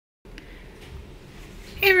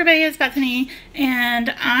Hey everybody, it's Bethany,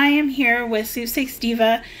 and I am here with Sweepstakes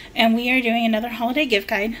Diva, and we are doing another holiday gift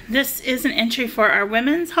guide. This is an entry for our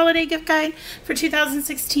women's holiday gift guide for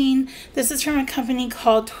 2016. This is from a company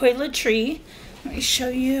called ToiltTree. Let me show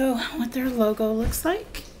you what their logo looks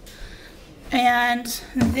like. And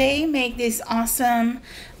they make these awesome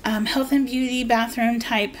health and beauty bathroom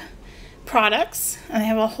type products, and they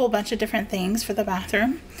have a whole bunch of different things for the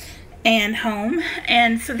bathroom and home.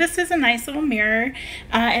 And so this is a nice little mirror. It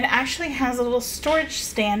actually has a little storage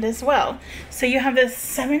stand as well. So you have this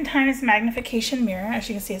 7x magnification mirror. As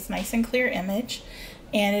you can see, it's a nice and clear image,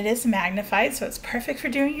 and it is magnified, so it's perfect for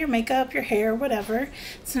doing your makeup, your hair, whatever.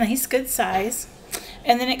 It's a nice good size.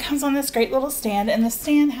 And then it comes on this great little stand, and the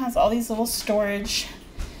stand has all these little storage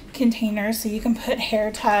containers, so you can put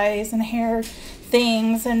hair ties and hair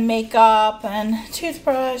things and makeup and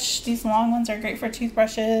toothbrush. These long ones are great for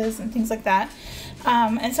toothbrushes and things like that.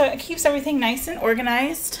 And so it keeps everything nice and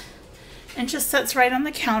organized and just sits right on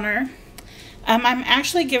the counter. I'm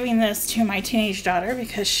actually giving this to my teenage daughter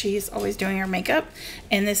because she's always doing her makeup,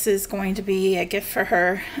 and this is going to be a gift for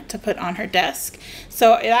her to put on her desk.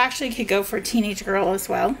 So it actually could go for a teenage girl as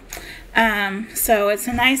well. So it's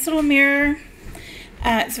a nice little mirror.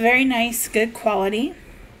 It's very nice, good quality.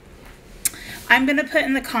 I'm going to put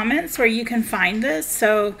in the comments where you can find this,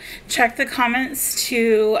 so check the comments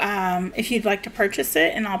to if you'd like to purchase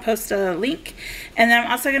it, and I'll post a link. And then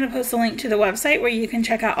I'm also going to post a link to the website where you can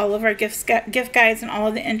check out all of our gift guides and all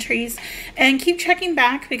of the entries. And keep checking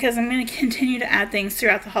back because I'm going to continue to add things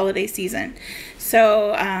throughout the holiday season.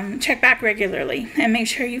 So check back regularly and make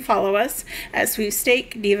sure you follow us at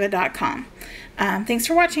sweepstakesdiva.com. Thanks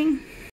for watching.